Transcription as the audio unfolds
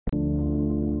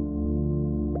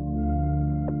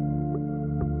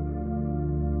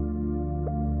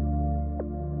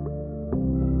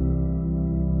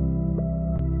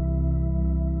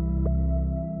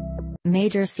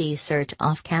Major sea search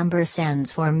off Camber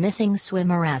Sands for missing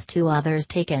swimmer as 2 others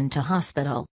taken to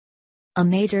hospital. A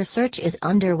major search is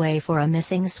underway for a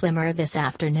missing swimmer this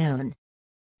afternoon.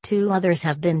 2 others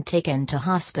have been taken to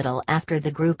hospital after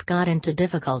the group got into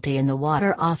difficulty in the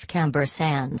water off Camber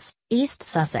Sands, East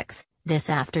Sussex, this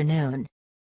afternoon.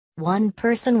 1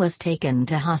 person was taken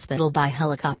to hospital by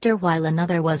helicopter while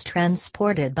another was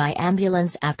transported by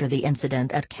ambulance after the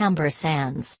incident at Camber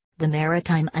Sands, the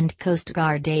Maritime and Coast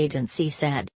Guard Agency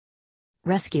said.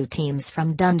 Rescue teams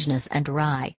from Dungeness and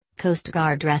Rye, Coast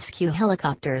Guard rescue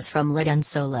helicopters from Lydd and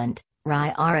Solent,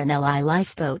 Rye RNLI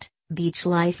lifeboat, beach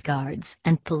lifeguards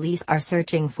and police are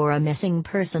searching for a missing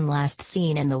person last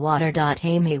seen in the water.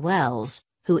 Amy Wells,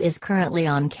 who is currently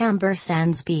on Camber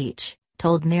Sands Beach,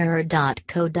 told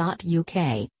mirror.co.uk,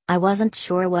 "I wasn't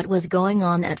sure what was going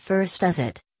on at first as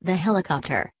the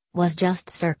helicopter, was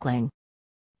just circling.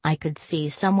 I could see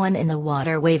someone in the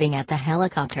water waving at the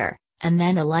helicopter, and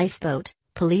then a lifeboat,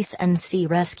 police and sea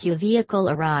rescue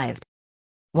vehicle arrived.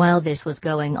 While this was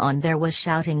going on there was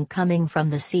shouting coming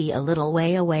from the sea a little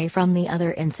way away from the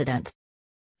other incident.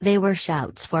 They were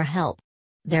shouts for help.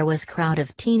 There was crowd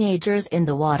of teenagers in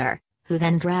the water, who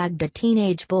then dragged a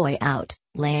teenage boy out,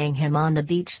 laying him on the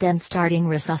beach then starting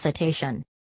resuscitation.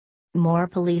 More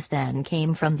police then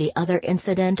came from the other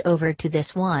incident over to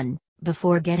this one,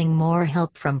 before getting more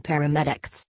help from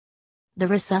paramedics. The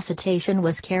resuscitation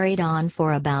was carried on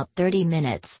for about 30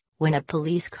 minutes, when a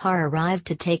police car arrived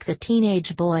to take the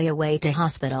teenage boy away to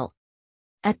hospital.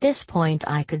 At this point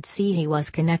I could see he was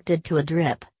connected to a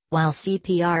drip, while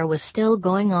CPR was still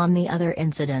going on. The other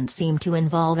incident seemed to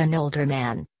involve an older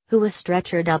man, who was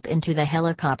stretchered up into the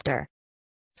helicopter.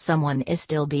 Someone is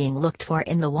still being looked for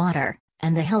in the water,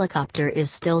 and the helicopter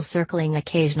is still circling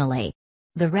occasionally.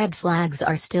 The red flags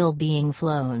are still being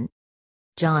flown."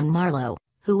 John Marlowe,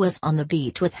 who was on the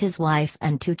beach with his wife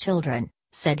and 2 children,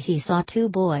 said he saw 2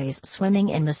 boys swimming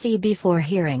in the sea before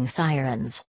hearing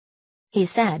sirens. He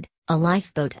said, "A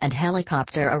lifeboat and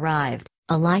helicopter arrived,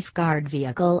 a lifeguard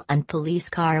vehicle and police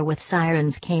car with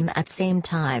sirens came at same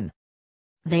time.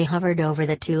 They hovered over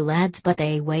the 2 lads but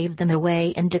they waved them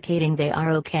away indicating they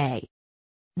are okay.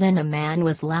 Then a man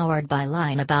was lowered by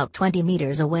line about 20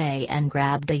 meters away and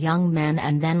grabbed a young man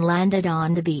and then landed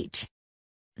on the beach.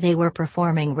 They were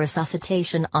performing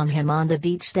resuscitation on him on the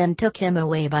beach then took him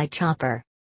away by chopper.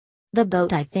 The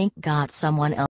boat I think got someone else."